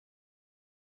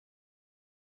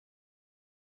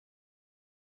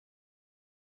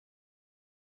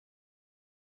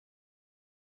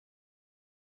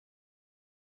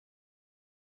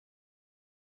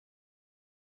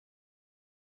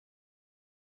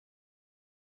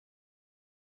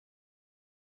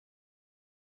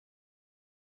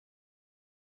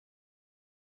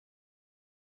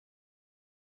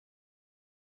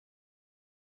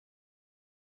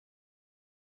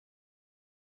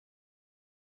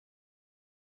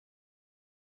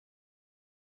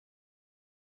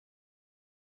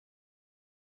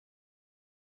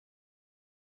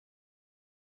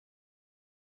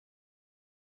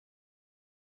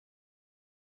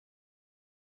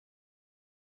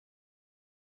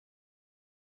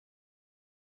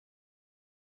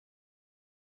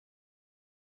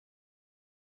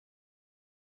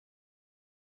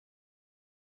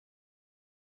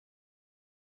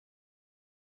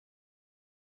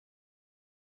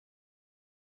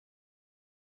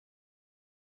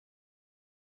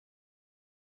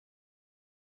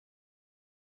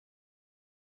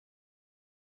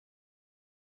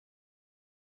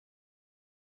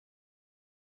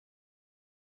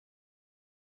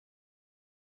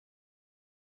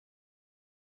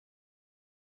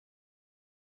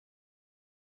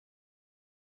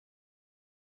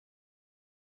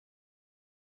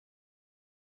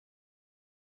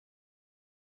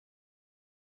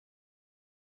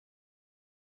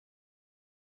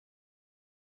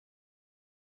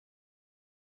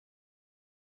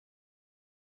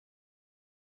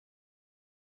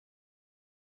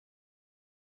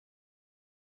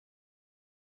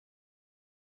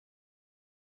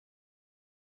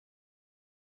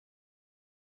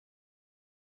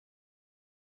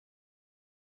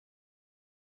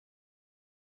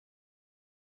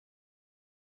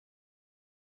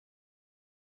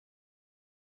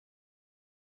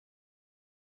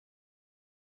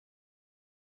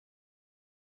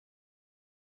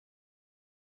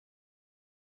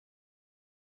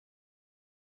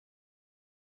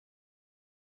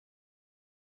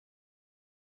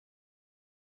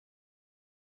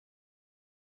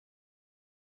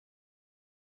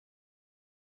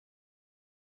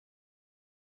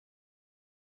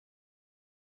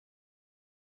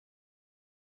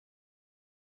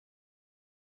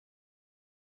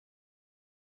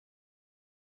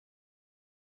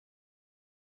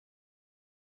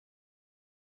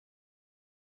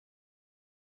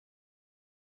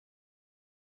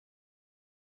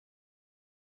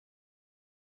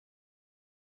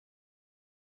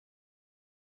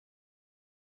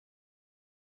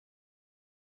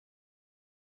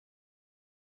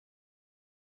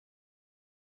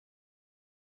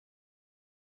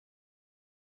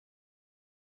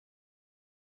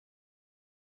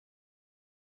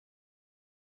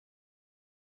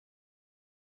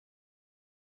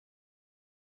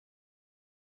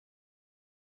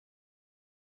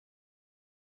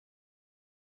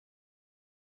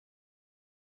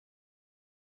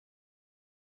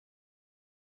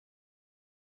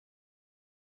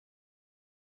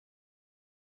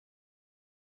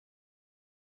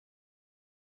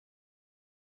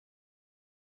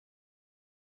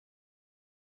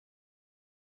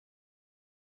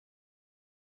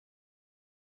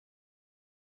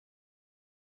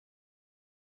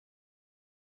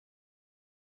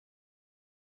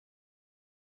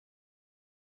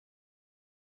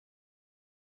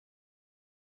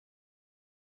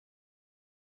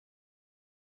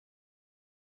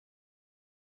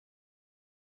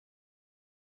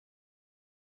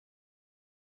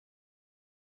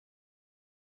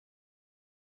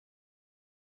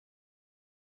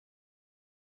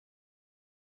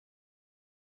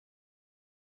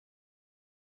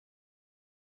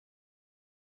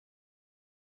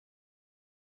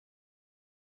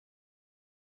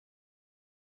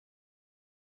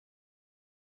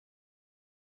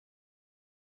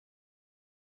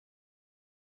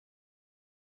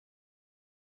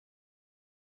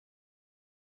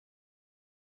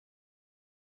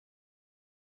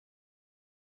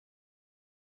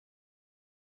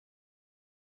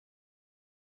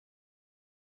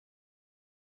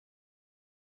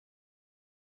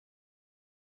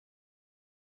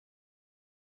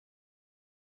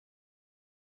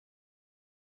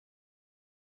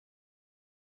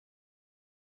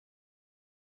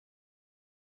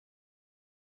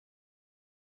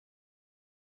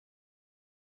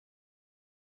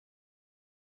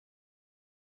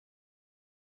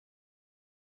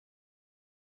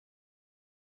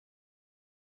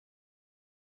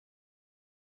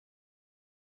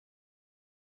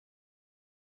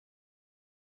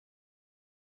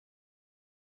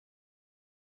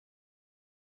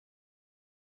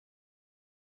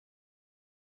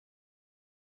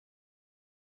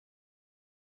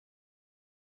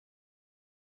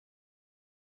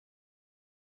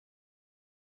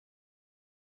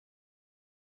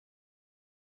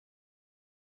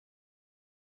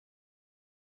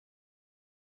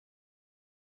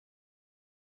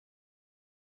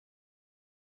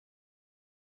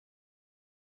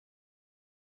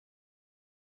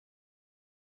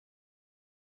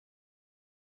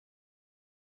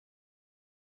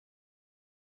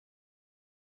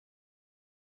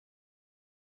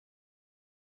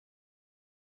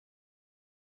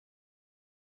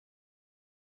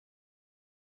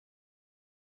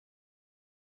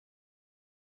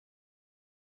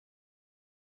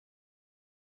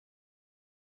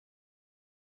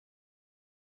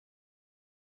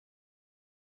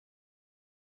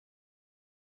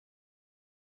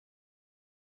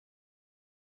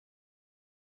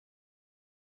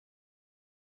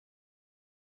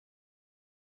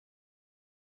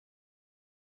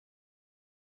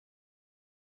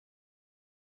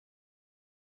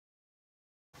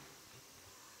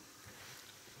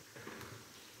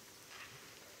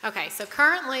Okay, so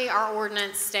currently our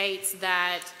ordinance states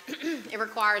that it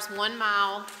requires 1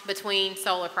 mile between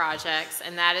solar projects,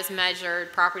 and that is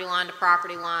measured property line to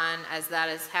property line, as that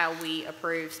is how we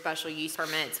approve special use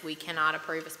permits. We cannot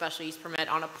approve a special use permit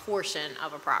on a portion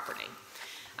of a property.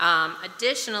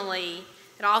 Additionally,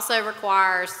 it also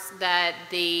requires that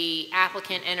the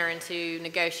applicant enter into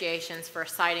negotiations for a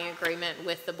siting agreement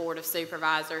with the Board of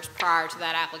Supervisors prior to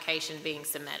that application being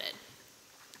submitted.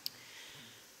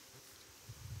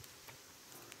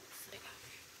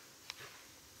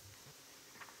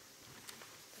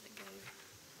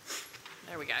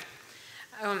 There we go.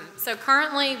 So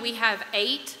currently we have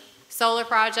 8 solar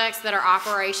projects that are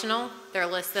operational. They're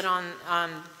listed on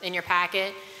in your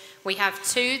packet. We have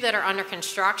 2 that are under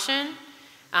construction.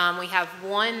 We have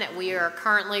 1 that we are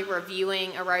currently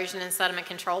reviewing erosion and sediment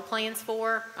control plans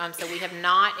for. So we have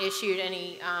not issued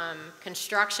any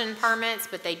construction permits,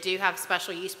 but they do have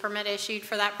special use permit issued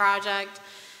for that project.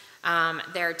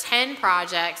 There are 10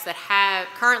 projects that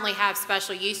currently have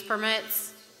special use permits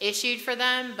issued for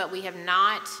them, but we have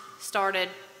not started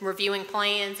reviewing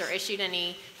plans or issued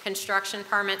any construction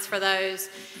permits for those.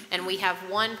 And we have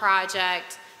 1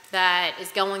 project that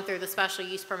is going through the special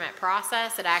use permit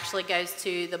process. It actually goes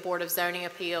to the Board of Zoning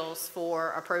Appeals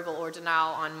for approval or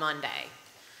denial on Monday.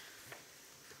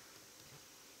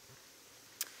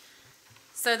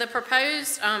 So the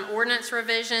proposed ordinance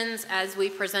revisions, as we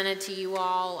presented to you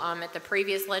all at the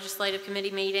previous legislative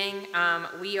committee meeting,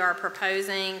 we are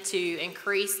proposing to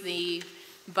increase the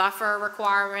buffer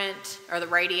requirement or the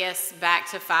radius back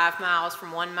to 5 miles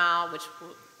from 1 mile, which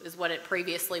is what it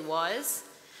previously was.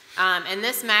 And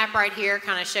this map right here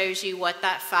kind of shows you what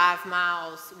that 5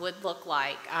 miles would look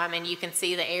like. And you can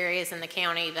see the areas in the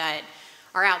county that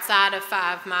are outside of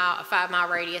a 5 mile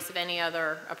radius of any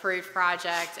other approved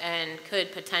project and could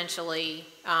potentially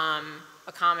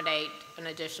accommodate an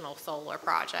additional solar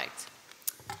project.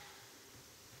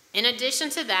 In addition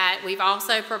to that, we've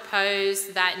also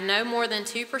proposed that no more than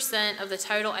 2% of the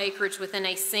total acreage within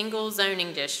a single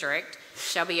zoning district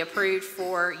shall be approved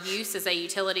for use as a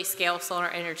utility scale solar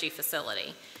energy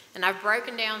facility. And I've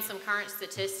broken down some current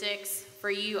statistics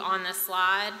for you on this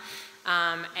slide.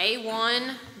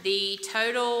 A1, the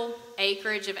total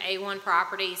acreage of A1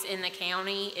 properties in the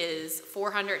county is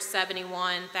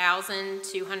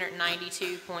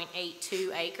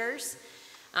 471,292.82 acres.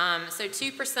 So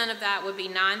 2% of that would be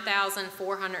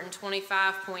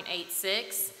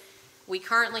 9,425.86. We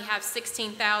currently have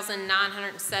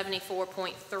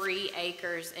 16,974.3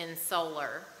 acres in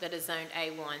solar that is zoned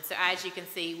A1. So as you can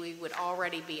see, we would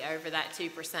already be over that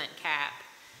 2% cap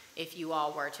if you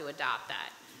all were to adopt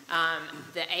that.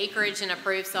 The acreage in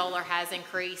approved solar has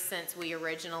increased since we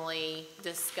originally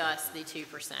discussed the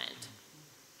 2%.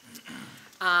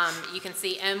 You can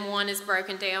see M1 is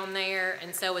broken down there,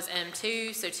 and so is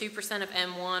M2. So 2% of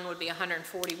M1 would be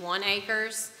 141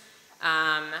 acres.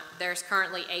 There's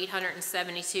currently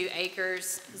 872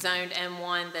 acres zoned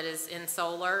M1 that is in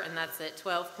solar, and that's at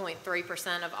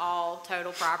 12.3% of all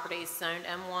total properties zoned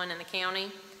M1 in the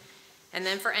county. And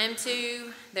then for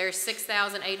M2, there's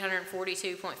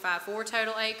 6,842.54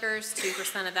 total acres.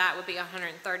 2% of that would be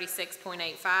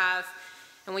 136.85.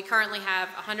 And we currently have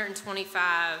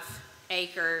 125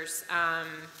 acres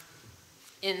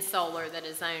in solar that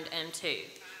is zoned M2.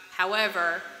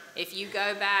 However, if you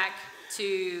go back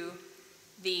to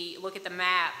look at the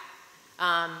map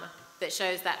that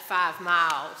shows that 5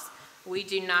 miles, we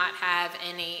do not have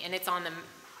any, and it's on the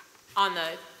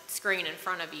screen in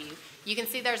front of you. You can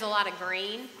see there's a lot of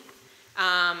green.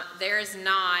 There is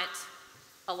not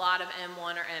a lot of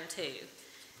M1 or M2.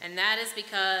 And that is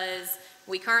because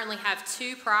we currently have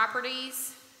 2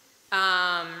 properties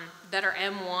that are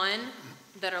M1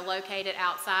 that are located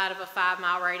outside of a 5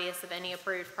 mile radius of any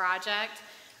approved project.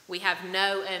 We have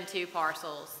no M2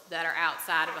 parcels that are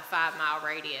outside of a 5 mile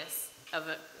radius of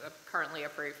a currently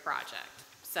approved project.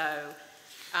 So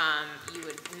you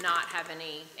would not have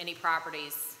any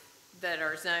properties that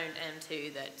are zoned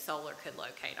M2 that solar could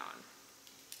locate on.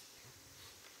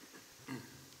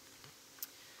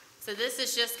 So this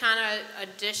is just kind of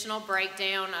additional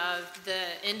breakdown of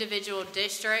the individual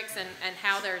districts and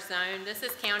how they're zoned. This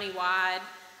is countywide,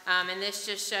 and this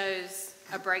just shows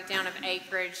a breakdown of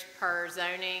acreage per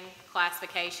zoning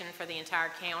classification for the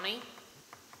entire county.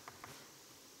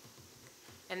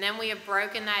 And then we have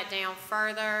broken that down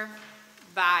further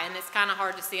by, and it's kind of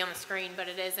hard to see on the screen, but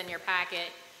it is in your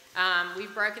packet.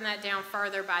 We've broken that down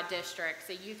further by district.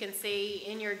 So you can see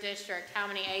in your district how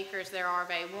many acres there are of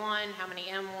A1, how many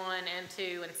M1,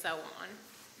 M2, and so on.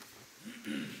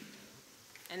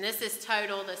 And this is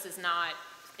total, this is not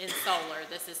in solar,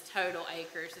 this is total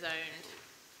acres zoned.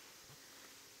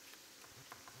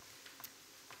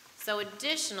 So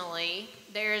additionally,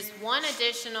 there's one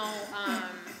additional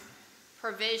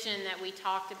provision that we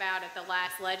talked about at the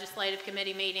last legislative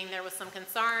committee meeting. There was some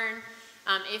concern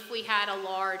if we had a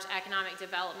large economic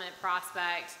development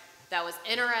prospect that was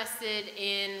interested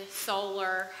in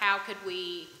solar, how could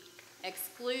we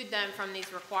exclude them from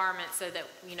these requirements so that,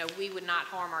 you know, we would not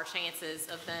harm our chances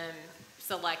of them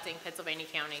selecting Pittsylvania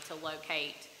County to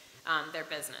locate their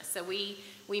business. So we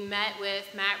met with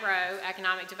Matt Rowe,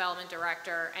 Economic Development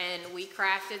Director, and we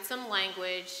crafted some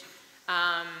language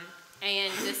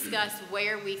and discussed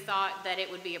where we thought that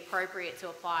it would be appropriate to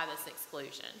apply this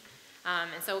exclusion.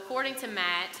 And so according to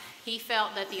Matt, he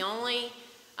felt that the only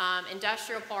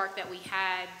industrial park that we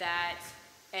had that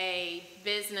a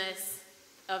business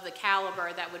of the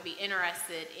caliber that would be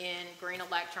interested in green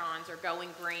electrons or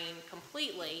going green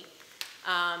completely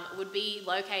would be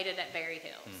located at Berry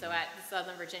Hill, so at the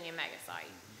Southern Virginia mega site.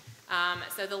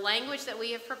 So the language that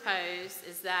we have proposed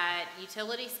is that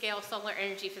utility scale solar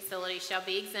energy facilities shall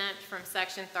be exempt from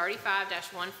section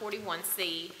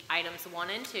 35-141C, items 1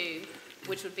 and 2,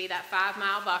 which would be that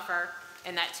 5-mile buffer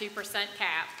and that 2%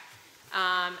 cap.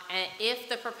 And if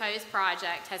the proposed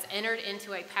project has entered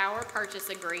into a power purchase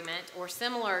agreement or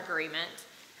similar agreement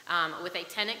with a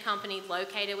tenant company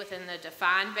located within the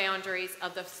defined boundaries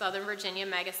of the Southern Virginia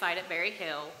mega site at Berry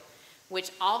Hill,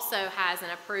 which also has an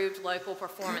approved local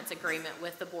performance agreement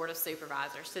with the Board of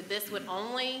Supervisors. So this would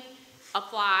only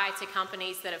apply to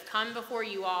companies that have come before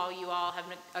you all. You all have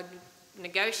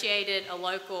negotiated a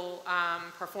local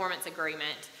performance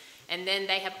agreement, and then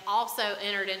they have also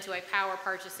entered into a power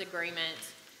purchase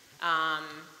agreement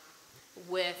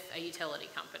with a utility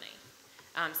company.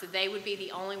 So they would be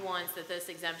the only ones that this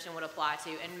exemption would apply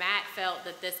to. And Matt felt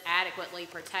that this adequately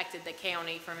protected the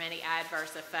county from any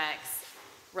adverse effects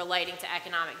relating to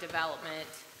economic development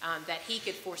that he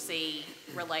could foresee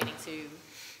relating to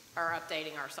or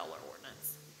updating our solar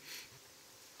ordinance.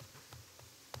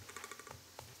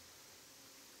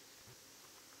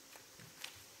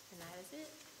 And that is it.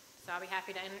 So I'll be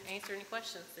happy to answer any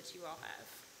questions that you all have.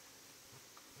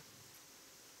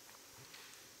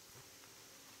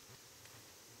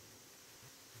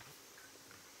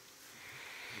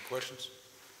 Any questions?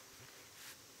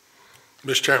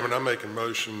 Mr. Chairman, I make a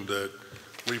motion that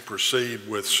we proceed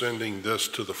with sending this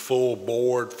to the full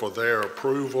board for their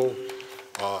approval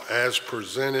as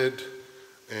presented,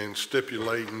 and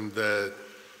stipulating that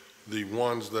the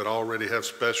ones that already have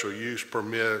special use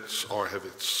permits or have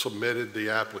submitted the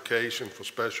application for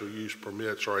special use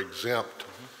permits are exempt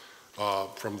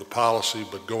from the policy,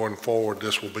 but going forward,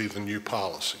 this will be the new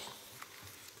policy.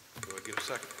 Do I get a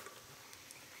second?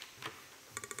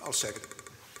 I'll second.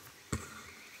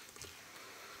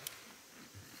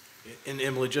 And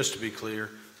Emily, just to be clear,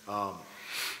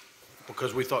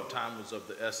 because we thought time was of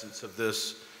the essence of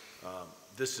this,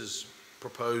 this is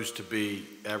proposed to be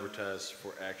advertised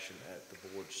for action at the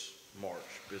board's March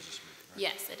business meeting, right?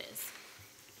 Yes, it is.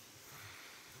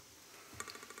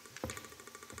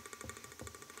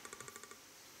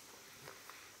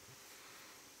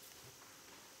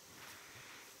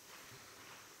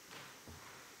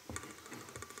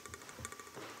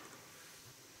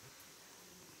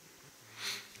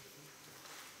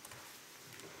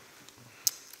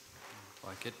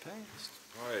 Like it passed.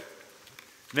 All right.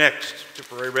 Next,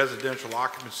 temporary residential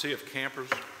occupancy of campers,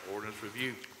 ordinance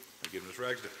review. Again, Ms.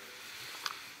 Ragsdale.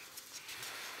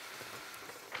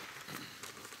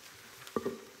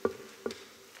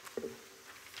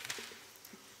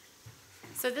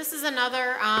 So this is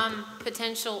another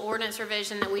potential ordinance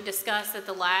revision that we discussed at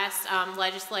the last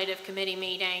legislative committee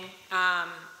meeting.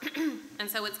 And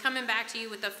so it's coming back to you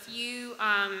with a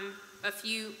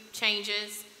few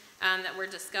changes that were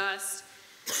discussed.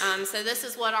 So this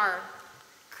is what our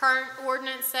current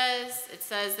ordinance says. It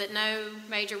says that no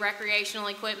major recreational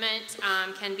equipment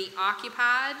can be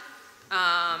occupied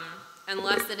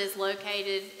unless it is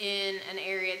located in an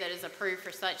area that is approved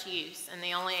for such use. And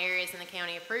the only areas in the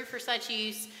county approved for such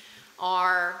use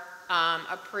are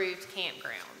approved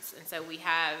campgrounds. And so we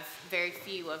have very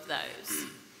few of those.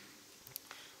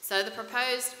 So the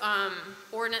proposed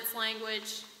ordinance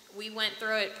language, we went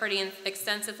through it pretty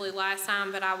extensively last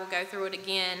time, but I will go through it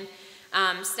again.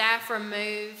 Staff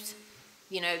removed,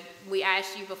 we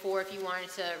asked you before if you wanted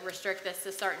to restrict this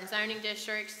to certain zoning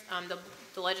districts.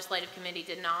 The legislative committee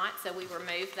did not, so we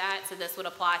removed that. So this would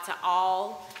apply to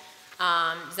all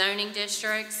zoning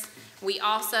districts. We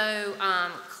also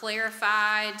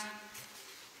clarified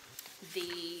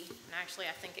and actually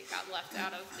I think it got left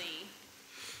out of the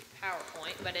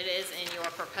PowerPoint, but it is in your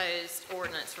proposed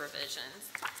ordinance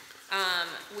revisions.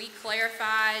 We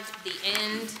clarified the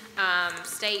end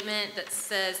statement that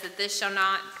says that this shall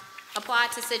not apply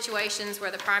to situations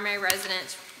where the primary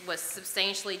residence was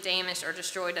substantially damaged or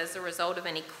destroyed as a result of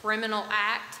any criminal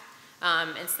act.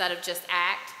 Instead of just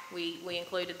act, we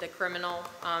included the criminal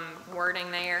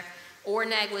wording there, or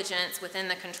negligence within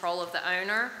the control of the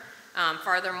owner.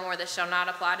 Furthermore, this shall not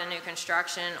apply to new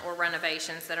construction or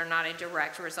renovations that are not a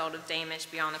direct result of damage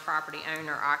beyond the property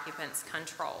owner or occupant's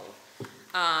control.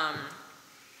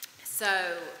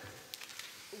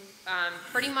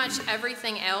 Pretty much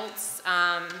everything else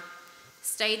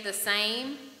stayed the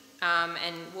same,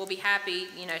 and we'll be happy,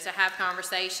 to have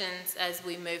conversations as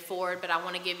we move forward, but I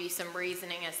want to give you some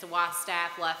reasoning as to why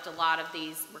staff left a lot of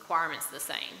these requirements the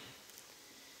same.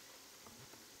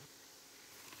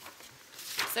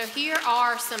 So here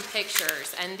are some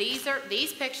pictures, and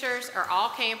these pictures are all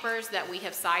campers that we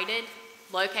have cited,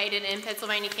 located in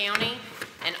Pennsylvania County,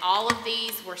 and all of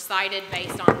these were cited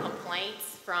based on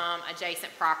complaints from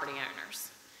adjacent property owners.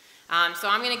 So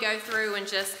I'm going to go through and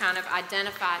just kind of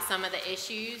identify some of the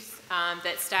issues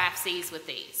that staff sees with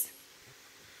these.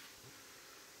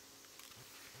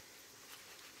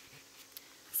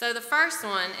 So the first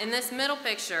one, in this middle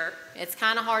picture, it's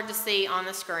kind of hard to see on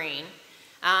the screen,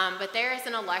 but there is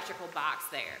an electrical box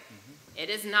there. It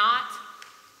is not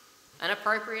an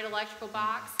appropriate electrical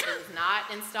box. It is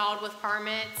not installed with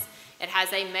permits. It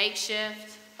has a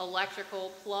makeshift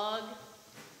electrical plug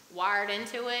wired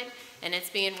into it, and it's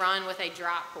being run with a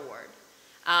drop cord.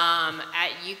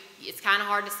 It's kind of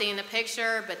hard to see in the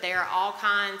picture, but there are all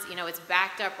kinds, it's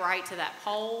backed up right to that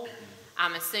pole.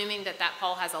 I'm assuming that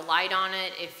pole has a light on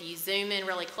it. If you zoom in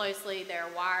really closely, there are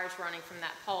wires running from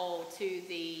that pole to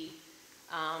the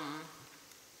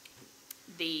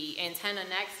antenna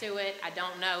next to it. I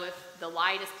don't know if the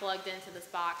light is plugged into this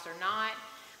box or not,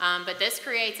 but this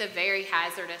creates a very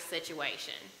hazardous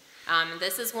situation.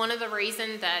 This is one of the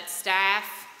reasons that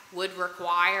staff would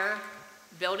require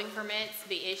building permits to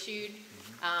be issued,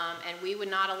 and we would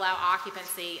not allow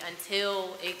occupancy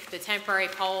until the temporary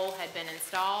pole had been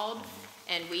installed,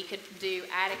 and we could do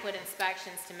adequate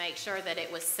inspections to make sure that it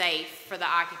was safe for the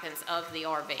occupants of the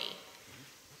RV.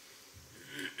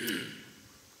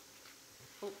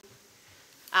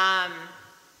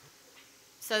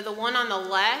 So the one on the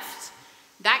left,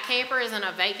 that camper is in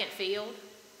a vacant field.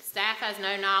 Staff has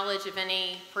no knowledge of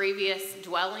any previous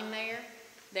dwelling there.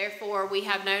 Therefore, we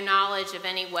have no knowledge of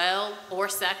any well or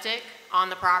septic on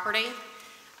the property.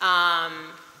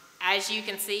 As you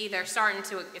can see,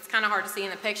 it's kind of hard to see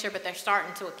in the picture, but they're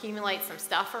starting to accumulate some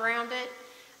stuff around it.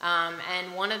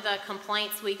 And one of the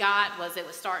complaints we got was it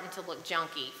was starting to look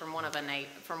junky from one of the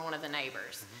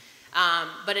neighbors.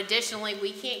 But additionally,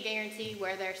 we can't guarantee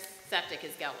where their septic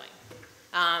is going.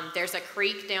 There's a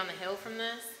creek down the hill from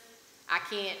this. I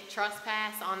can't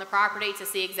trespass on the property to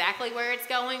see exactly where it's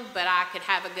going, but I could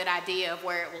have a good idea of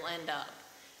where it will end up,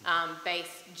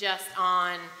 based just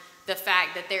on the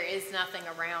fact that there is nothing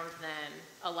around them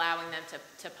allowing them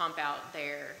to pump out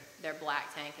their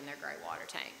black tank and their gray water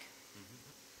tank.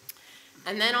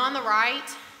 And then on the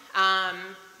right,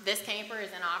 this camper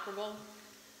is inoperable.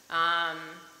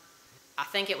 I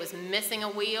think it was missing a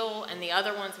wheel, and the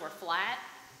other ones were flat.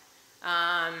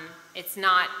 It's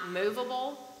not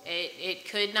movable. It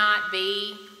could not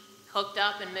be hooked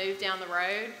up and moved down the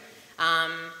road.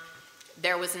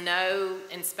 There was no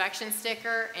inspection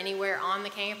sticker anywhere on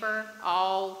the camper.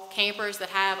 All campers that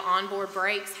have onboard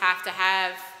brakes have to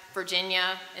have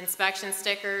Virginia inspection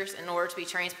stickers in order to be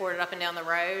transported up and down the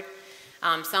road.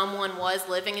 Someone was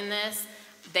living in this.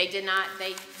 They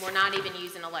were not even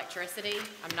using electricity.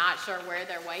 I'm not sure where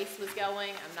their waste was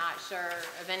going. I'm not sure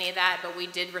of any of that, but we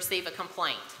did receive a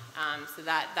complaint. So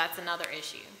that's another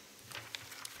issue.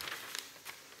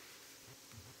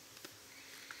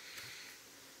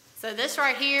 So this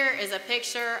right here is a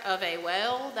picture of a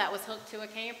well that was hooked to a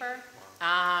camper.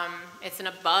 It's an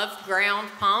above ground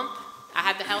pump. I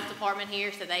have the health department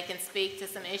here so they can speak to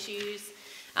some issues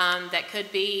that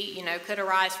could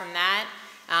arise from that.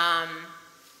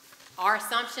 Our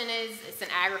assumption is it's an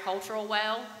agricultural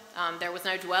well. There was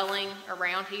no dwelling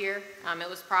around here. It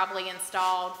was probably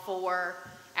installed for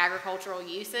agricultural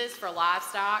uses, for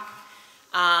livestock.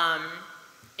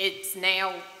 It's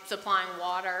now supplying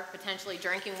water, potentially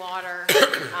drinking water,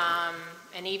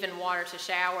 and even water to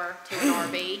shower to an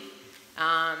RV.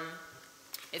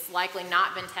 It's likely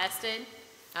not been tested,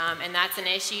 and that's an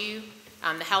issue.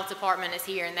 The health department is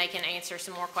here, and they can answer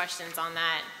some more questions on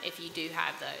that if you do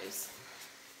have those.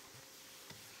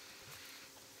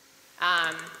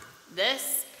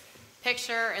 This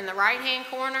picture in the right-hand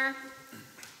corner,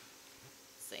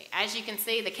 as you can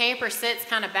see, the camper sits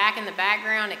kind of back in the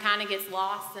background. It kind of gets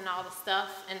lost in all the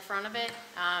stuff in front of it.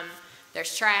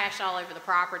 There's trash all over the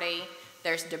property.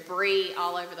 There's debris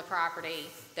all over the property.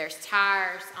 There's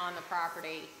tires on the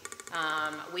property.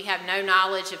 We have no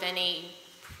knowledge of any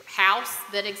house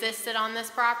that existed on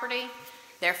this property.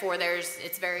 Therefore,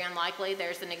 it's very unlikely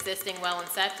there's an existing well and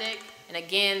septic. And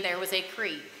again, there was a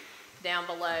creek down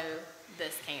below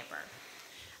this camper.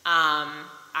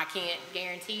 I can't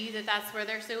guarantee you that that's where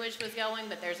their sewage was going,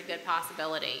 but there's a good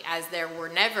possibility, as there were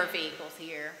never vehicles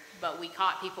here, but we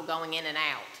caught people going in and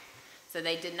out. So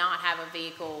they did not have a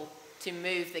vehicle to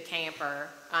move the camper,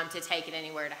 to take it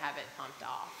anywhere to have it pumped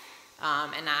off.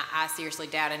 And I seriously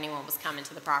doubt anyone was coming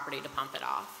to the property to pump it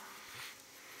off.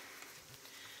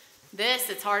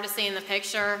 It's hard to see in the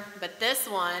picture, but this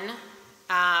one,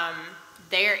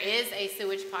 there is a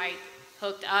sewage pipe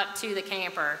hooked up to the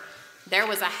camper. There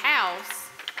was a house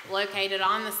located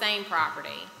on the same property,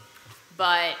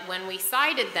 but when we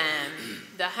cited them,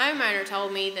 the homeowner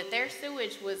told me that their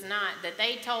sewage was not, that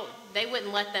they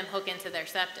wouldn't let them hook into their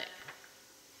septic.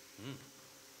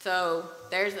 So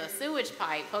there's a sewage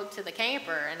pipe hooked to the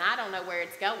camper, and I don't know where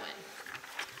it's going.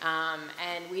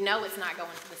 And we know it's not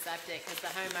going to the septic because the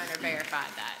homeowner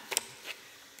verified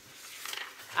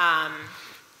that.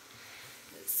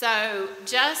 So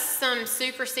just some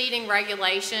superseding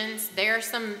regulations. There are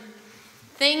some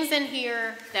things in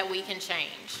here that we can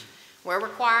change. We're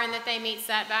requiring that they meet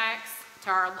setbacks to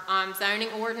our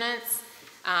zoning ordinance.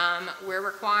 We're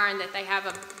requiring that they have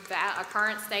a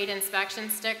current state inspection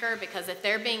sticker, because if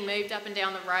they're being moved up and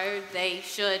down the road, they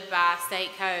should, by state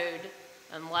code,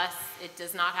 unless it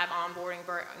does not have onboarding,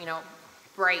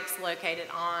 brakes located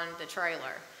on the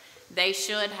trailer, they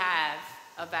should have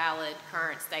a valid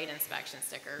current state inspection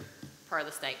sticker per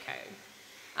the state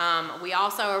code. We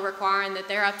also are requiring that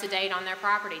they're up to date on their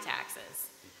property taxes.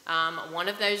 One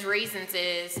of those reasons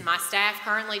is my staff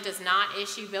currently does not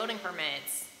issue building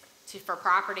permits for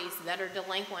properties that are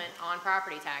delinquent on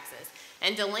property taxes.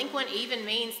 And delinquent even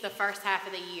means the first half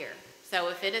of the year. So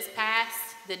if it is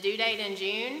past the due date in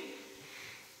June,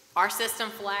 our system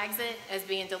flags it as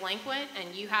being delinquent,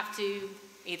 and you have to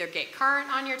either get current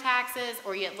on your taxes,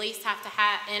 or you at least have to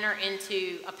enter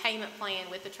into a payment plan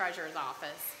with the treasurer's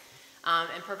office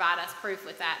and provide us proof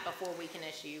with that before we can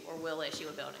issue or will issue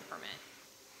a building permit.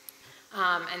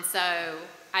 And so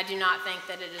I do not think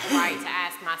that it is right to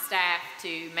ask my staff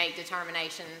to make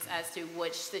determinations as to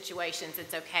which situations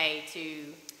it's okay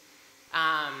to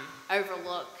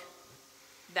overlook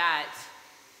that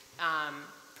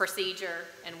procedure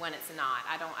and when it's not.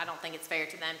 I don't think it's fair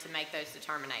to them to make those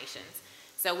determinations.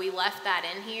 So we left that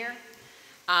in here.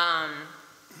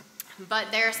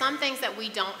 But there are some things that we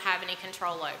don't have any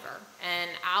control over. And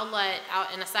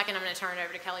in a second, I'm going to turn it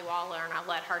over to Kelly Waller, and I'll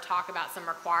let her talk about some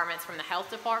requirements from the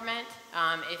health department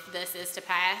if this is to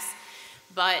pass.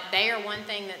 But they are one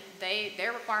thing that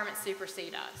their requirements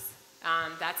supersede us.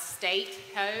 That's state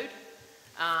code.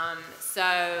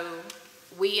 So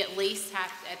we at least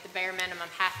have, at the bare minimum,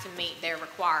 have to meet their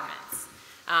requirements.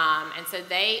 And so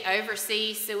they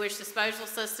oversee sewage disposal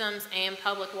systems and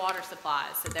public water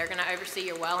supplies. So they're going to oversee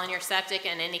your well and your septic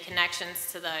and any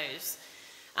connections to those.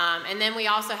 And then we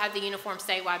also have the Uniform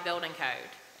Statewide Building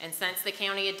Code. And since the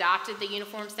county adopted the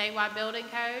Uniform Statewide Building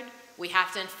Code, we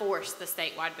have to enforce the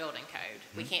statewide building code.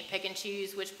 We can't pick and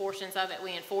choose which portions of it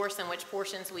we enforce and which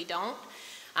portions we don't.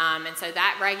 And so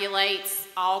that regulates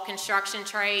all construction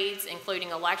trades,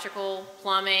 including electrical,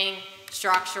 plumbing,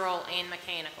 structural, and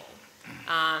mechanical.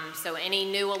 So any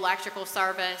new electrical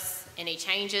service, any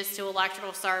changes to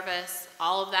electrical service,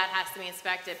 all of that has to be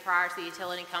inspected prior to the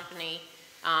utility company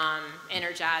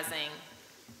energizing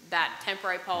that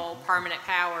temporary pole, permanent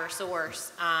power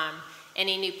source.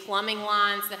 Any new plumbing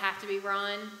lines that have to be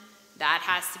run, that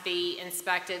has to be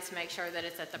inspected to make sure that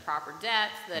it's at the proper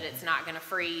depth, that it's not going to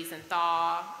freeze and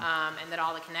thaw, and that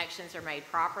all the connections are made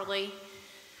properly.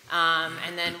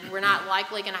 And then we're not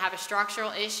likely going to have a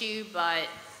structural issue, but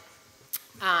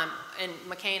and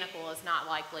mechanical is not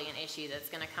likely an issue that's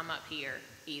going to come up here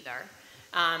either.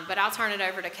 But I'll turn it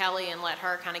over to Kelly and let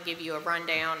her kind of give you a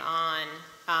rundown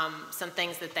on some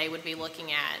things that they would be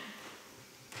looking at.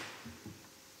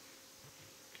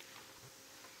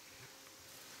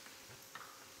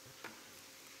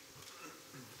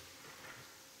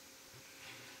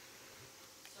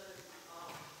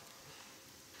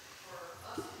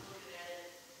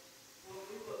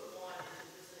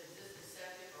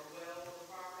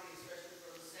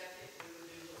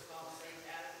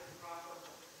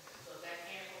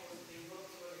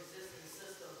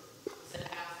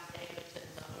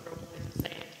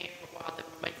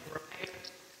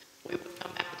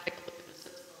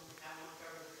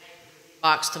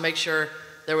 Box to make sure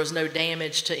there was no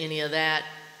damage to any of that,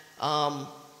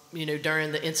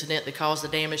 during the incident that caused the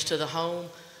damage to the home.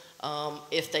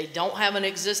 If they don't have an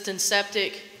existing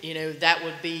septic, you know, that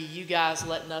would be you guys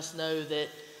letting us know that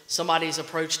somebody's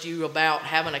approached you about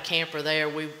having a camper there.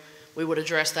 We would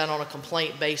address that on a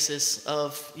complaint basis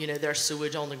of, you know, their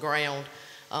sewage on the ground.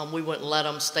 We wouldn't let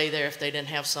them stay there if they didn't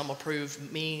have some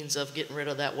approved means of getting rid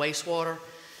of that wastewater.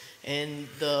 And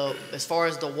as far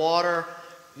as the water,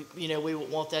 you know, we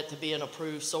would want that to be an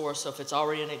approved source. So if it's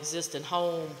already an existing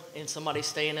home and somebody's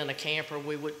staying in a camper,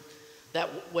 that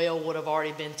well would have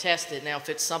already been tested. Now, if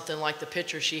it's something like the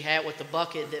picture she had with the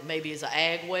bucket that maybe is an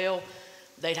ag well,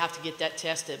 they'd have to get that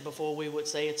tested before we would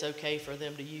say it's okay for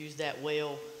them to use that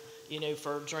well, you know,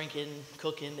 for drinking,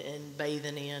 cooking, and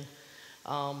bathing in.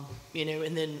 You know,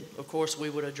 and then, of course, we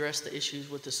would address the issues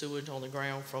with the sewage on the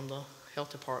ground from the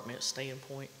health department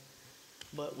standpoint.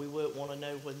 But we would want to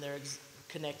know when they're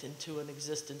connecting to an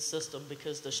existing system,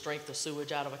 because the strength of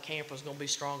sewage out of a camper is going to be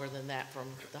stronger than that from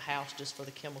the house, just for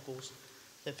the chemicals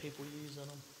that people use in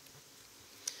them.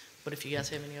 But if you guys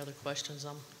have any other questions,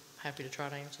 I'm happy to try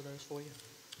to answer those for you.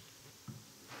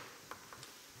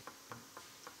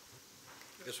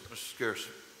 Yes, Mr.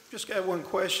 Garrison. Just got one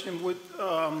question.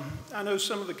 I know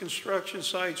some of the construction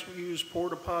sites will use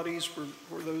porta potties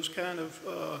for those kind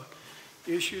of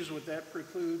issues. Would that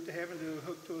preclude having to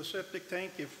hook to a septic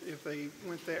tank if they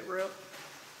went that route?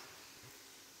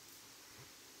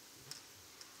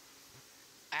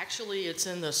 Actually, it's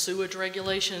in the sewage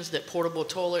regulations that portable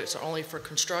toilets are only for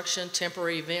construction,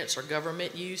 temporary events, or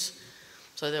government use,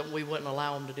 so that we wouldn't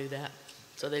allow them to do that.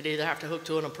 So they'd either have to hook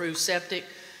to an approved septic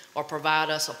or provide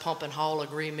us a pump and haul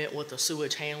agreement with a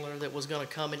sewage handler that was going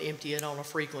to come and empty it on a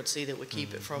frequency that would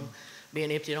keep it from being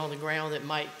emptied on the ground that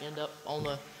might end up on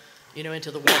the, you know,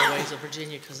 into the waterways of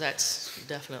Virginia, because that's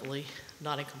definitely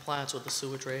not in compliance with the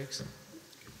sewage regs.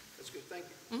 That's good, thank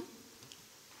you.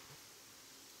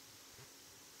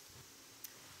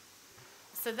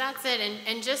 So that's it,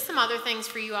 and just some other things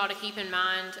for you all to keep in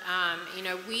mind. You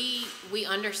know, we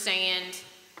understand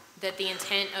that the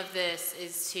intent of this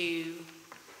is to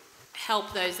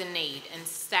help those in need, and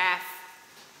staff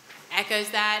echoes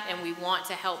that, and we want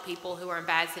to help people who are in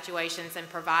bad situations and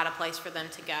provide a place for them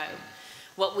to go.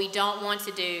 What we don't want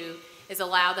to do is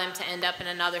allow them to end up in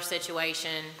another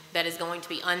situation that is going to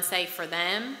be unsafe for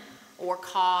them or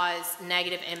cause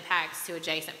negative impacts to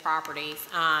adjacent properties.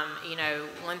 You know,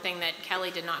 one thing that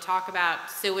Kelly did not talk about,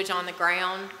 sewage on the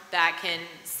ground that can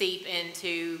seep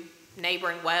into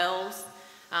neighboring wells.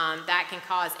 That can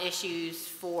cause issues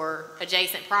for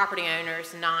adjacent property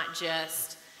owners, not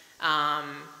just,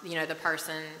 you know, the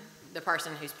person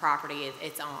whose property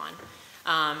it's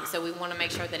on. So we want to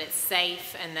make sure that it's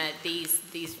safe and that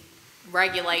these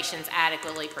regulations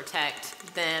adequately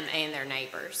protect them and their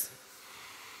neighbors.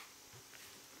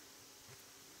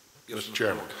 Mr.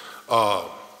 Chairman,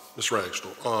 Ms.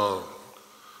 Ragsdale,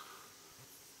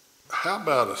 how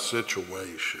about a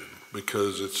situation,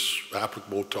 because it's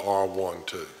applicable to R1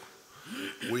 too.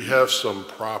 We have some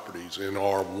properties in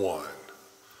R1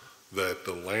 that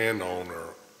the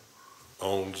landowner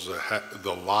owns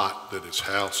the lot that his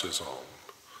house is on,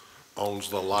 owns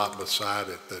the lot beside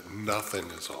it that nothing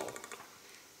is owned,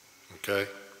 okay?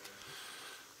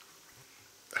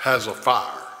 Has a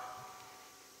fire,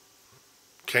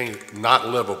 not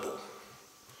livable.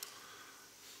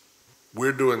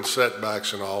 We're doing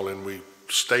setbacks and all, and we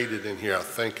stated in here, I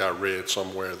think I read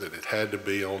somewhere, that it had to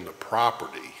be on the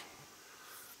property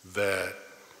that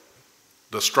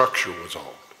the structure was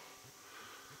on.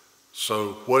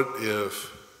 So what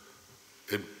if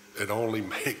it only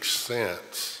makes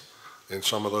sense in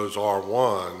some of those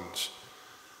R1s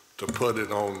to put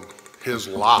it on his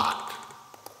lot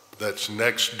that's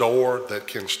next door that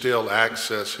can still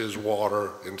access his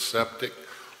water and septic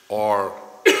or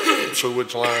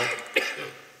sewage line?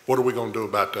 What are we going to do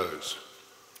about those?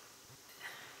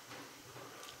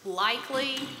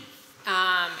 Likely,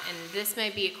 and this may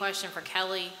be a question for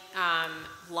Kelly,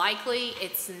 likely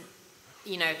it's,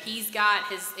 you know, he's got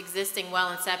his existing well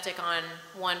and septic on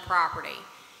one property.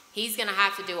 He's going to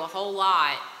have to do a whole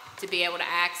lot to be able to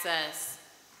access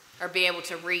or be able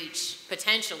to reach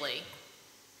potentially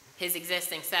his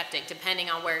existing septic, depending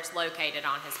on where it's located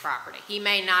on his property. He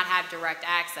may not have direct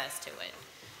access to it.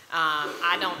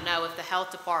 I don't know if the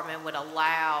health department would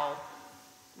allow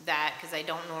that, because they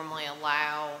don't normally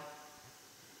allow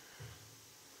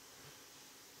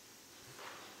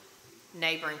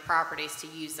neighboring properties to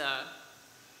use a.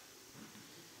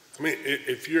 I mean,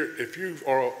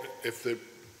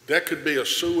 that could be a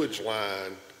sewage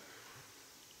line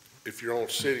if you're on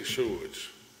city sewage.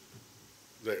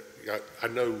 I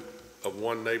know of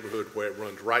one neighborhood where it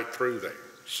runs right through there.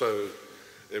 So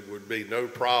it would be no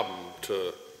problem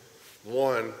to,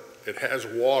 one, it has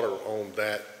water on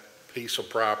that piece of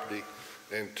property,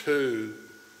 and two,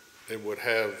 it would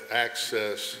have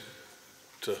access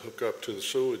to hook up to the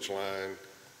sewage line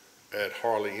at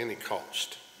hardly any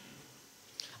cost.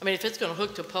 I mean, if it's gonna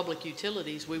hook to public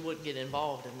utilities, we wouldn't get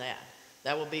involved in that.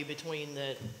 That would be between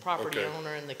the property Okay.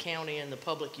 owner and the county and the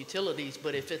public utilities,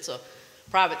 but if it's a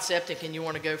private septic and you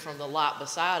wanna go from the lot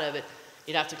beside of it,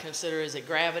 you'd have to consider, is it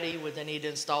gravity? Would they need to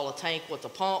install a tank with a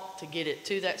pump to get it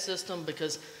to that system?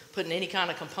 Because putting any kind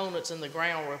of components in the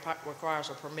ground requires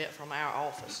a permit from our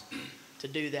office to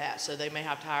do that. So they may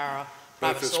have to hire a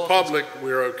But private if it's soil public,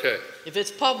 we're okay. If it's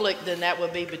public, then that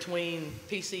would be between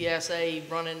PCSA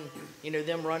running,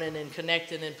 them running and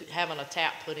connecting and having a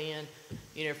tap put in,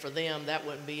 for them. That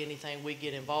wouldn't be anything we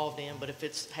get involved in. But if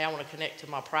it's, hey, I want to connect to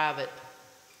my private,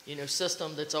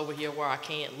 system that's over here where I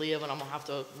can't live and I'm gonna have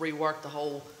to rework the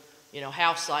whole,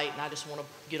 house site, and I just want to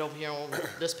get over here on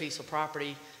this piece of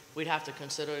property, we'd have to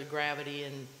consider gravity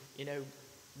and,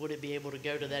 would it be able to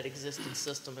go to that existing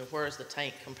system? And where is the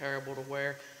tank comparable to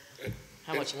where?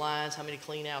 How much lines, how many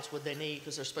cleanouts would they need?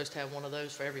 Because they're supposed to have one of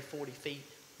those for every 40 feet.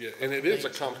 Yeah, and it is a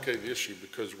complicated issue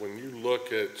because when you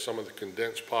look at some of the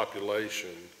condensed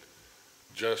population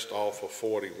just off of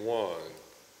 41,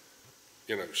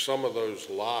 some of those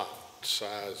lot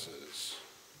sizes,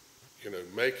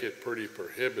 make it pretty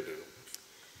prohibitive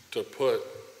to put,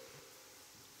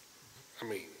 I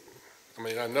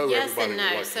know Yes everybody and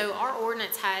would no. like So to. our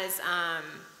ordinance has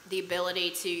the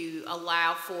ability to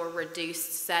allow for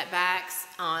reduced setbacks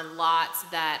on lots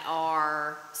that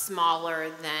are smaller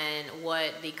than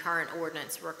what the current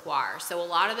ordinance requires. So a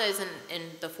lot of those in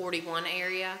the 41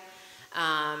 area,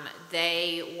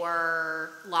 they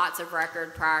were lots of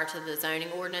record prior to the zoning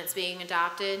ordinance being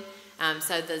adopted.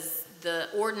 So the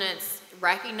ordinance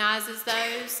recognizes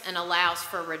those and allows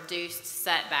for reduced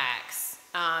setbacks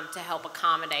to help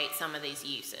accommodate some of these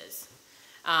uses.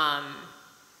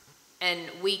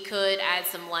 And we could add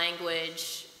some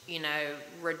language,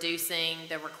 reducing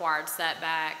the required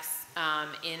setbacks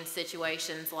in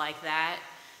situations like that,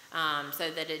 so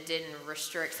that it didn't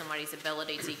restrict somebody's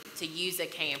ability to use a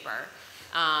camper.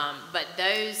 But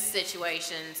those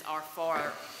situations are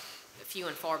few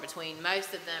and far between.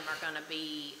 Most of them are going to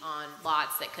be on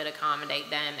lots that could accommodate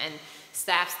them. And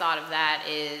staff's thought of that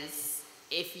is,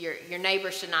 if your neighbor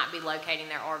should not be locating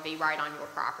their RV right on your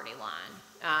property line.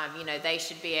 They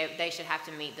should have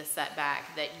to meet the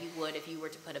setback that you would if you were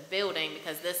to put a building,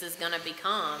 because this is going to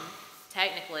become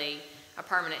technically a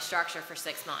permanent structure for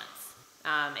 6 months.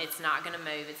 It's not going to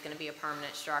move. It's going to be a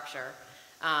permanent structure,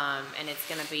 and it's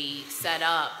going to be set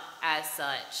up as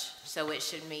such, so it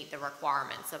should meet the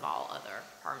requirements of all other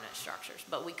permanent structures.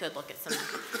 But we could look at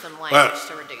some language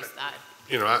to reduce that.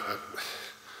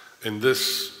 And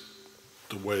this,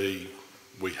 the way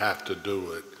we have to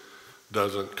do it,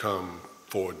 doesn't come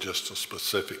for just a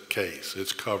specific case.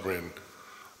 It's covering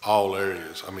all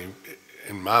areas.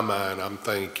 In my mind, I'm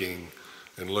thinking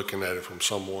and looking at it from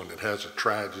someone that has a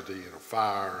tragedy and a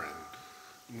fire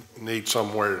and needs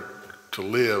somewhere to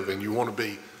live, and you want to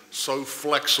be so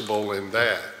flexible in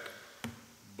that,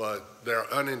 but there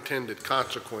are unintended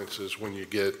consequences when you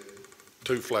get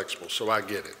too flexible. So I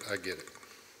get it. I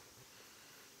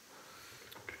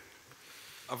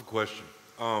have a question.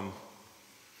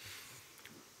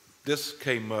 This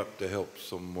came up to help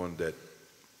someone that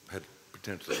had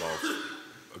potentially lost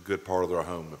a good part of their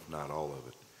home, if not all of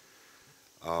it.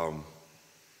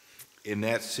 In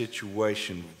that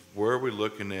situation, where are we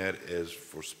looking at as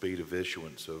for speed of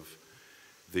issuance of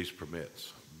these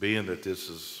permits, being that this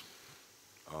is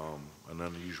an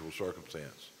unusual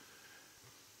circumstance?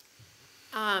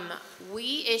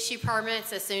 We issue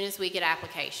permits as soon as we get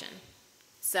application.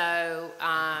 So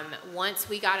once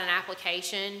we got an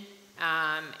application,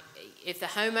 if the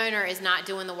homeowner is not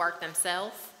doing the work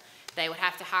themselves, they would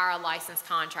have to hire a licensed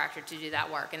contractor to do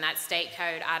that work. And that's state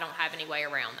code. I don't have any way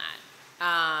around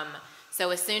that. So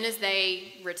as soon as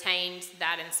they retained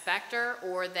that inspector,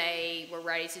 or they were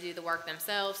ready to do the work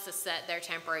themselves to set their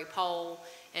temporary pole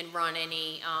and run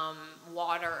any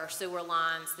water or sewer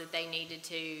lines that they needed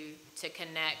to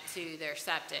connect to their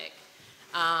septic,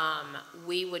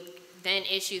 we would then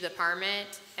issue the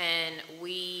permit. And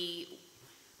we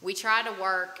try to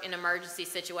work in emergency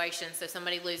situations. So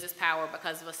somebody loses power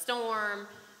because of a storm,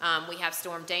 we have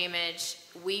storm damage,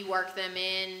 we work them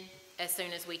in as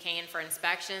soon as we can for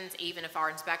inspections, even if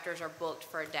our inspectors are booked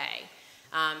for a day.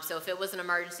 So if it was an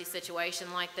emergency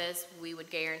situation like this, we would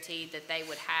guarantee that they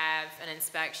would have an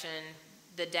inspection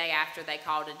the day after they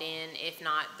called it in, if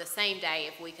not the same day,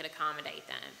 if we could accommodate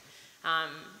them.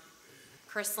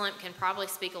 Chris Slimp can probably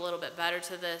speak a little bit better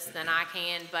to this than I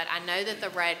can, but I know that the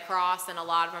Red Cross in a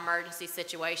lot of emergency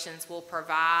situations will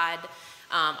provide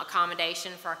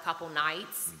accommodation for a couple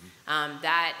nights.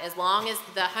 That as long as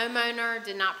the homeowner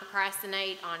did not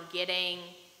procrastinate on getting,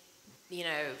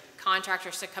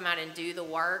 contractors to come out and do the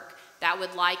work, that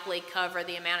would likely cover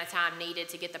the amount of time needed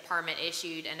to get the permit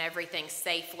issued and everything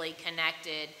safely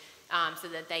connected, so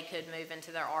that they could move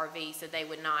into their RV, so they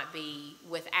would not be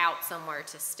without somewhere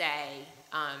to stay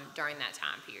during that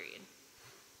time period.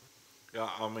 Yeah,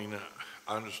 I mean,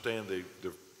 I understand the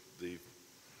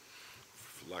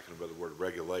for lack of a better word,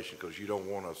 regulation, because you don't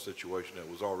want a situation that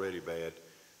was already bad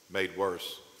made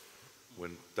worse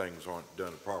when things aren't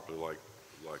done properly,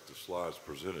 like the slides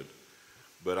presented.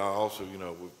 But I also,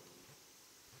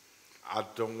 I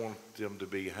don't want them to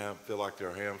feel like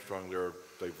they're hamstrung.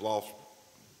 They've lost.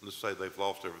 Let's say they've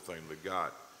lost everything they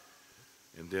got,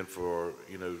 and then for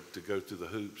to go through the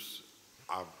hoops,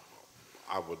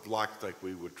 I would like to think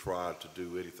we would try to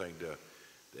do anything to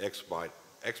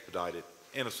expedite it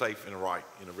in a safe and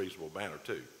in a reasonable manner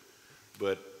too.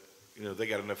 But they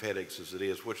got enough headaches as it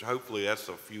is, which hopefully that's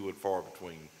a few and far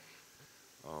between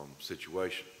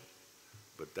situation.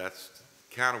 But that's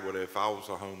kind of what, if I was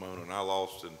a homeowner and I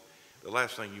lost, and the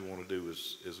last thing you want to do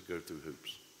is go through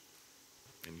hoops,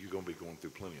 and you're going to be going through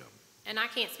plenty of them. And I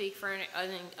can't speak for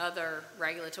any other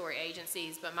regulatory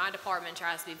agencies, but my department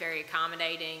tries to be very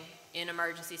accommodating in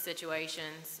emergency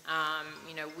situations.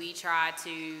 We try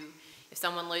to, if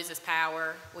someone loses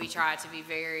power, we try to be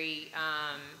very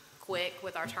quick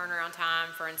with our turnaround time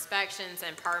for inspections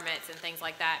and permits and things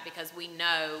like that, because we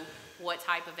know what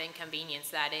type of inconvenience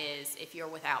that is if you're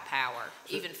without power,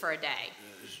 even for a day.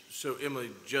 So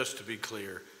Emily, just to be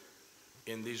clear,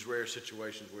 in these rare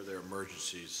situations where there are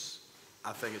emergencies,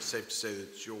 I think it's safe to say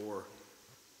that your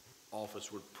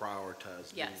office would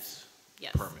prioritize these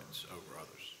permits over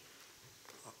others.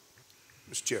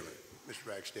 Mr. Chairman, Mr.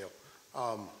 Ragsdale,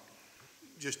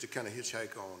 just to kind of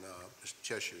hitchhike on Mr.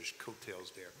 Cheshire's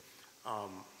coattails there, I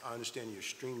understand you're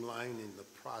streamlining the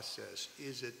process.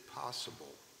 Is it possible,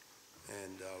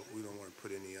 and we don't want to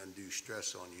put any undue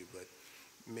stress on you, but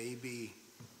maybe,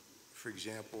 for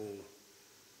example,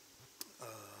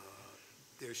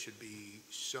 there should be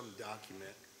some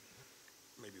document,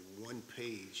 maybe one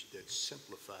page that's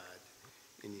simplified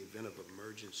in the event of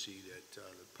emergency that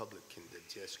the public can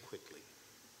digest quickly.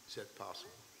 Is that possible?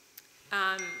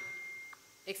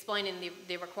 Explaining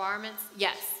the requirements?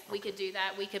 Yes, we could do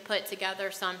that. We could put together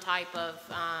some type of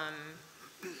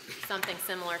something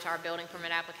similar to our building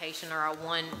permit application, or a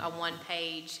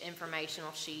one-page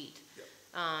informational sheet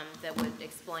that would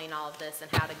explain all of this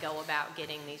and how to go about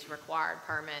getting these required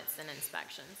permits and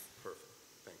inspections. Perfect.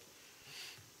 Thank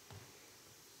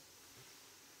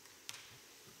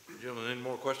you. Gentlemen, any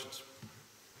more questions?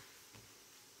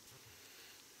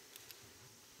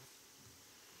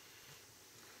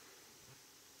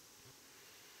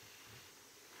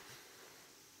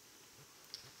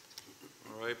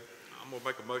 All right, I'm going to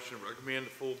make a motion to recommend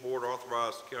the full board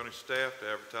authorize the county staff to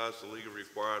advertise the legally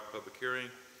required public hearing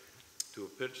to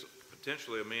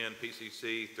potentially amend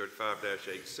PCC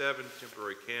 35-87,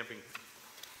 temporary camping,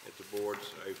 at the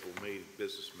board's April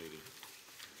business meeting.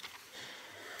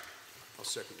 I'll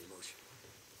second the motion.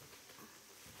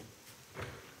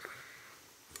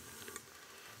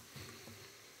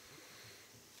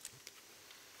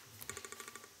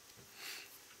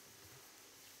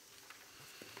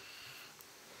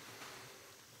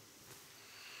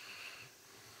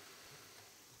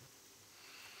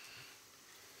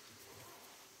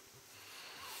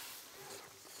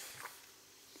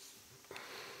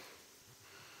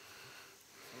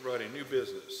 Righty, new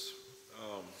business.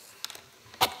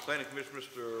 Planning Commission,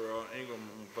 Mr. Ingram,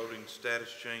 voting status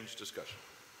change discussion.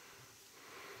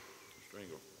 Mr.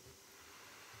 Ingram.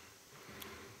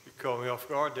 You caught me off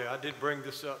guard there. I did bring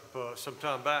this up some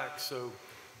time back. So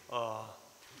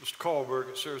Mr. Carlberg,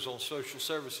 that serves on social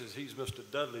services, he's Mr.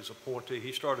 Dudley's appointee.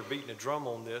 He started beating a drum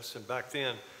on this, and back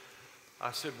then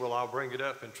I said, well, I'll bring it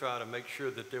up and try to make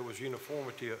sure that there was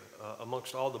uniformity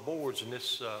amongst all the boards, and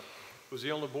this was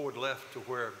the only board left to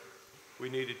where we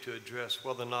needed to address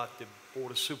whether or not the Board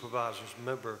of Supervisors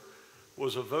member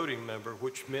was a voting member,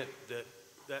 which meant that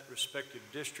that respective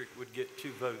district would get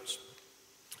 2 votes.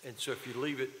 And so if you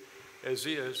leave it as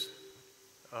is,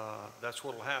 that's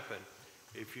what will happen.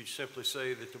 If you simply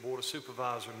say that the Board of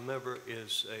Supervisor member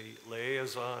is a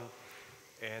liaison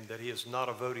and that he is not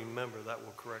a voting member, that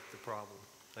will correct the problem.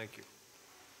 Thank you.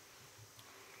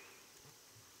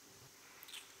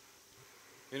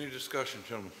 Any discussion,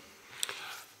 gentlemen?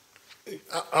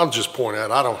 I'll just point out,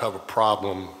 I don't have a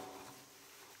problem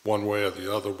one way or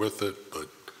the other with it, but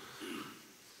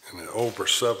in the over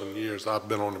 7 years I've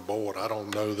been on the board, I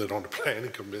don't know that on the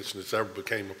planning commission it's ever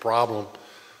became a problem.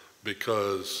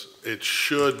 because it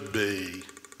should be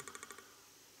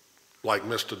like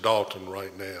Mr. Dalton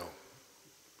right now.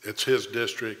 It's his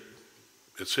district,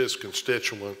 it's his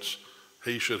constituents.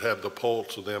 He should have the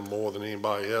pulse of them more than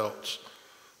anybody else.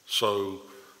 So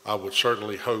I would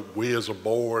certainly hope we as a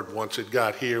board, once it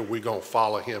got here, we're gonna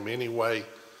follow him anyway,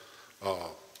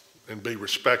 and be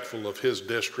respectful of his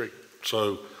district.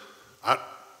 So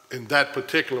in that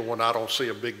particular one, I don't see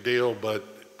a big deal, but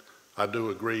I do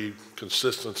agree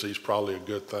consistency is probably a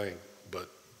good thing. But,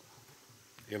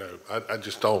 you know, I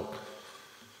just don't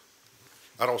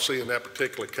see in that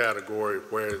particular category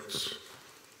where it's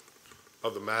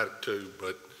of the magnitude,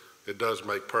 but it does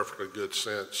make perfectly good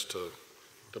sense to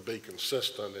be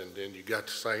consistent, and then you got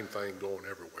the same thing going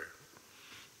everywhere.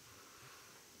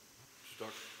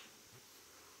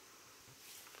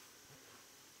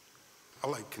 I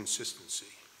like consistency.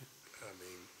 I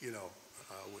mean, you know,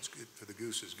 what's good for the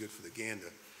goose is good for the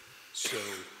gander. So,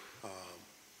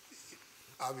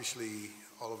 obviously,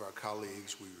 all of our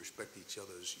colleagues, we respect each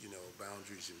other's, you know,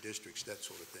 boundaries and districts, that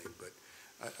sort of thing. But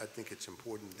I think it's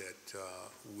important that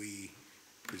we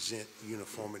present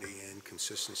uniformity and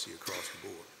consistency across the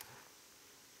board.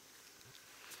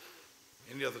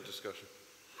 Any other discussion?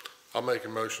 I'll make a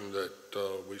motion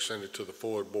that we send it to the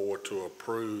full board to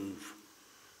approve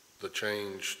the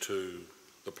change to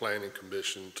the Planning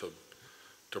Commission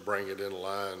to bring it in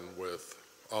line with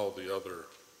all the other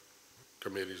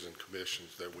committees and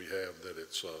commissions that we have, that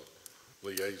it's a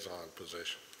liaison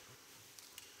position.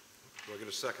 Do I get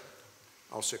a second?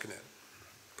 I'll second that.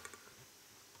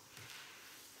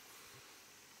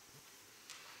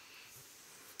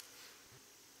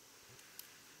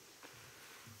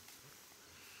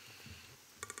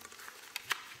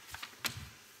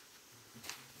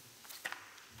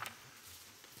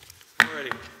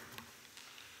 Alrighty.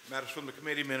 Matters from the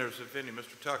committee members, if any.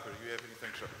 Mr. Tucker, do you have anything,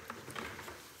 sir?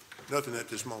 Nothing at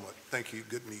this moment. Thank you.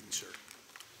 Good meeting, sir.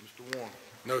 Mr. Warren?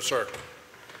 No, sir.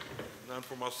 None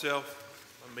for myself.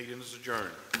 My meeting is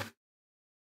adjourned.